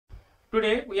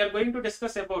Today we are going to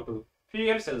discuss about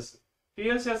fuel cells.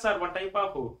 Fuel cells are one type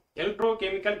of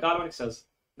electrochemical galvanic cells.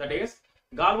 That is,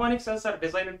 galvanic cells are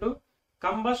designed to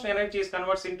combustion energy is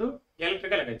converts into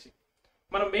electrical energy.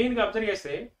 మనం main గా observe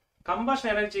చేస్తే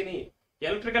combustion ఎనర్జీని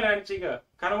electrical ఎనర్జీగా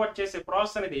convert చేసే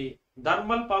process అనేది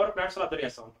thermal power plants లో observe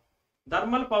చేస్తా ఉంటాం.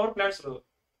 థర్మల్ పవర్ ప్లాంట్స్ లో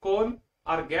coal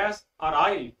are gas or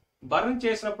oil burn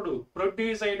చేసినప్పుడు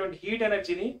ప్రొడ్యూస్ అయ్యేటువంటి హీట్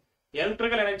ఎనర్జీని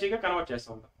ఎలక్ట్రికల్ ఎనర్జీగా కన్వర్ట్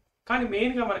చేస్తూ ఉంటాం. కానీ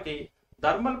మెయిన్ గా మనకి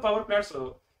థర్మల్ పవర్ ప్లాంట్స్ లో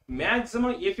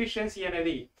మాక్సిమం ఎఫిషియన్సీ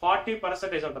అనేది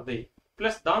 40% ఉంటుంది.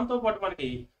 ప్లస్ దాంతో పాటు మనకి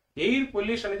ఎయిర్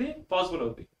పొల్యూషన్ అనేది పాసిబుల్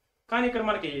అవుతుంది. కానీ ఇక్కడ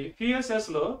మనకి ఫ్యూయల్ సెల్స్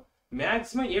లో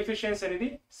మాక్సిమం ఎఫిషియన్సీ అనేది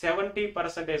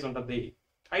 70% ఉంటుంది.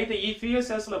 అయితే ఈ ఫ్యూయల్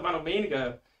సెల్స్ లో మనం మెయిన్ గా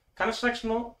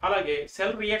కన్స్ట్రక్షన్ అలాగే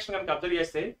సెల్ రియాక్షన్ కనుక అబ్జర్వ్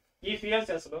చేస్తే ఈ ఫ్యూయల్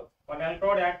సెల్స్ లో one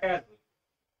electrode act as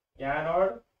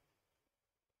anode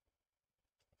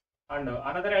and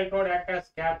another electrode act as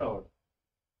cathode.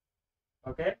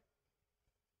 Okay,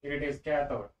 it is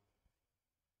cathode.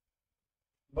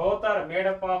 Both are made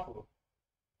up of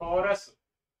porous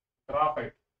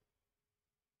graphite.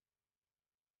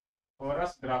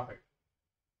 Porous graphite.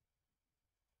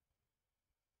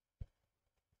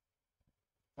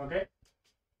 Okay,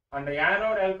 and the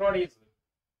anode electrode is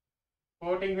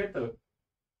coating with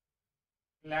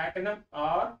platinum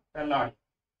or palladium.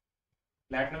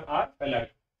 Platinum or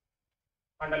palladium.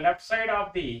 On the left side of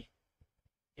the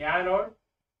anode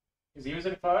is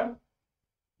used for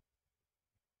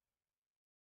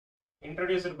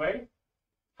introduced by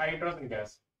hydrogen gas.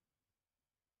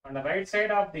 On the right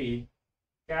side of the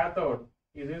cathode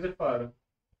is used for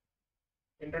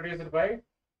introduced by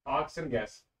oxygen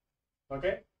gas.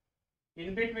 Okay, in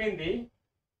between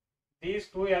these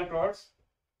two electrodes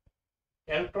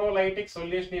electrolytic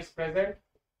solution is present.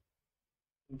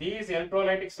 This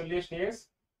electrolytic solution is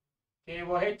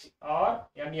KOH or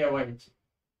NaOH.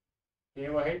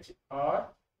 KOH or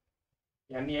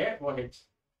NaOH.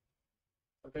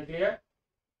 Okay, clear?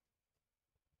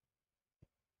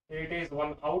 It is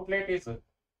one outlet is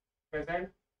present.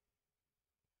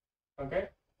 Okay,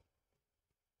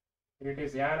 it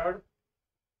is anode,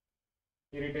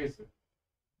 here it is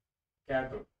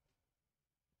cathode.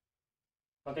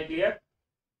 Okay, clear?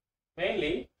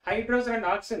 Mainly hydrogen and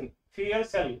oxygen fuel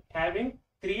cell having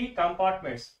 3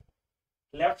 compartments.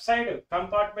 Left side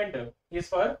compartment is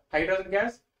for hydrogen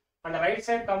gas and the right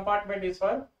side compartment is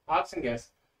for oxygen gas,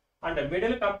 and the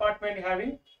middle compartment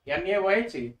having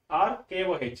NaOH or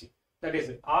KOH, that is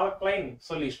alkaline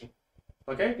solution.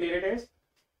 Okay, clear it is?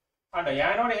 And the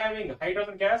anode having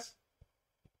hydrogen gas,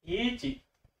 each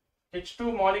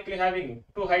H2 molecule having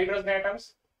 2 hydrogen atoms.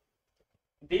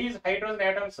 These hydrogen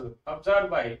atoms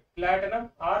absorbed by platinum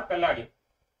or palladium,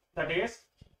 that is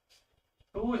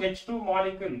 2 H2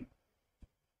 molecule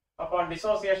upon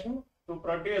dissociation to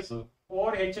produce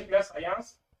 4 H plus ions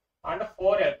and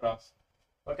 4 electrons.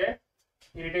 Okay,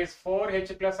 it is 4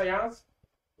 H plus ions,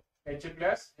 H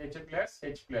plus, H plus,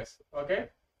 H plus. Okay,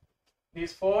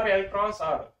 these 4 electrons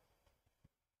are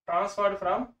transferred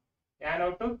from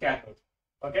anode to cathode.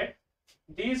 Okay,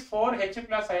 these 4 H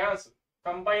plus ions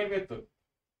combine with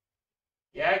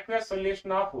aqueous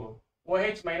solution of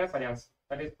OH minus ions,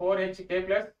 that is 4 H K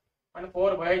plus and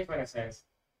 4 OH minus ions.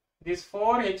 These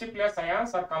 4 H plus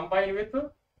ions are combined with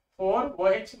 4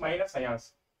 OH minus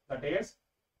ions, that is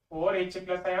 4 H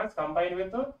plus ions combined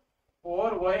with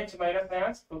 4 OH minus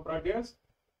ions to produce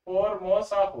 4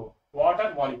 moles of water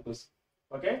molecules.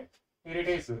 Okay, here it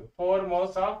is 4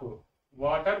 moles of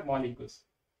water molecules.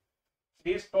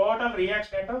 This total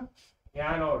reaction at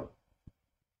anode.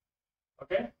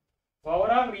 Okay,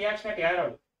 overall reaction at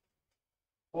anode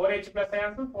 4 H plus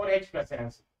ions, 4 H plus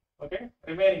ions. Okay,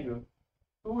 remaining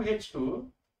 2 H2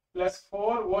 plus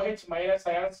 4 OH minus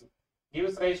ions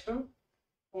gives rise to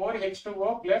 4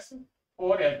 H2O plus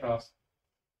 4 electrons.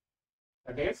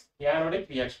 That is anodic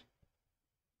reaction.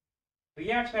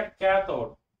 Reaction at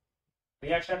cathode.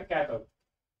 Reaction at cathode.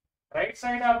 Right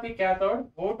side of the cathode,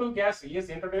 O2 gas is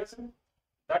introduced.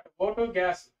 That O2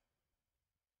 gas,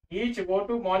 each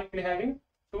O2 molecule having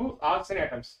 2 oxygen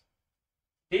atoms.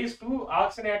 These 2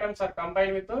 oxygen atoms are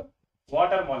combined with the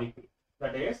water molecule.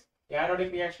 That is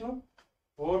anodic reaction,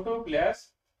 O2 plus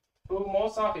 2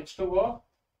 moles of H2O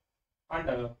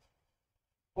and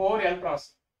 4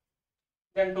 electrons.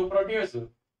 Then to produce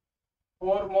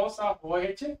 4 moles of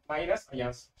OH minus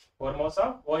ions. 4 moles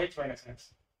of OH minus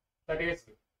ions. That is,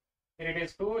 here it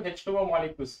is 2 H2O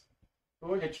molecules. 2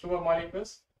 H2O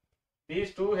molecules.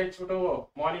 These 2 H2O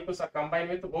molecules are combined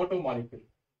with O2 molecule.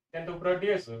 Then to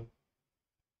produce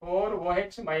 4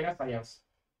 OH minus ions.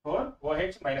 4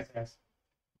 OH minus ions.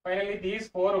 Finally, these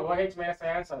 4 OH minus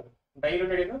ions are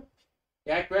diluted in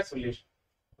aqueous solution.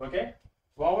 Okay,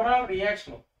 overall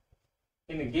reaction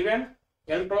in a given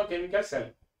electrochemical cell.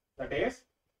 That is,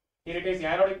 here it is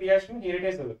anodic reaction, here it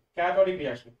is cathodic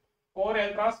reaction. 4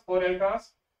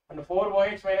 electrons, and 4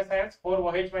 OH minus ions, 4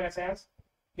 OH minus ions.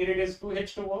 Here it is 2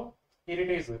 H2O, here it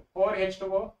is 4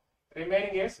 H2O,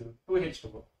 remaining is 2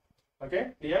 H2O.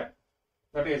 Okay, clear?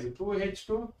 That is 2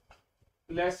 H2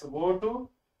 plus O2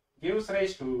 gives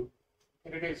rise to,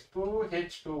 here it is 2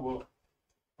 H2O.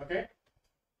 Okay,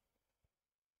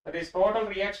 that is total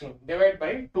reaction divided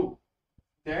by 2.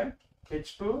 Then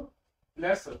H2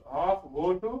 plus half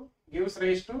O2 gives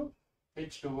rise to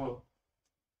H2O.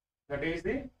 That is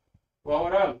the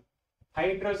overall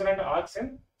hydrogen and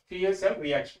oxygen fuel cell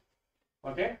reaction.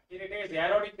 Okay, here it is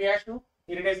anodic reaction,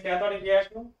 here it is cathodic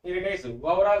reaction, here it is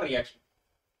overall reaction.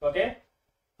 Okay,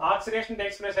 oxidation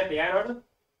takes place at the anode.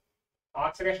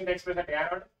 Oxidation takes place at the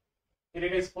anode. Here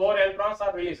it is 4 electrons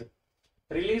are released.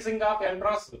 Releasing of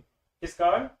electrons is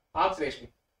called oxidation.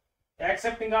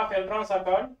 Accepting of electrons are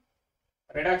called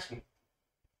reduction.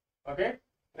 Okay,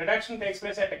 reduction takes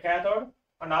place at the cathode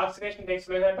and oxidation takes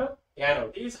place at the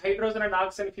anode. These hydrogen and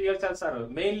oxygen fuel cells are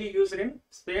mainly used in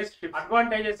spaceships.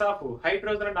 Advantages of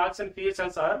hydrogen and oxygen fuel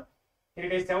cells are,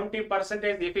 it is 70%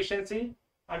 efficiency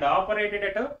and operated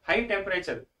at a high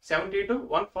temperature, 70 to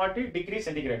 140 degrees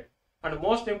centigrade. And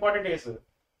most important is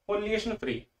pollution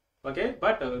free. Okay,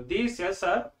 but these cells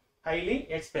are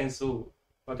highly expensive.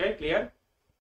 Okay, clear?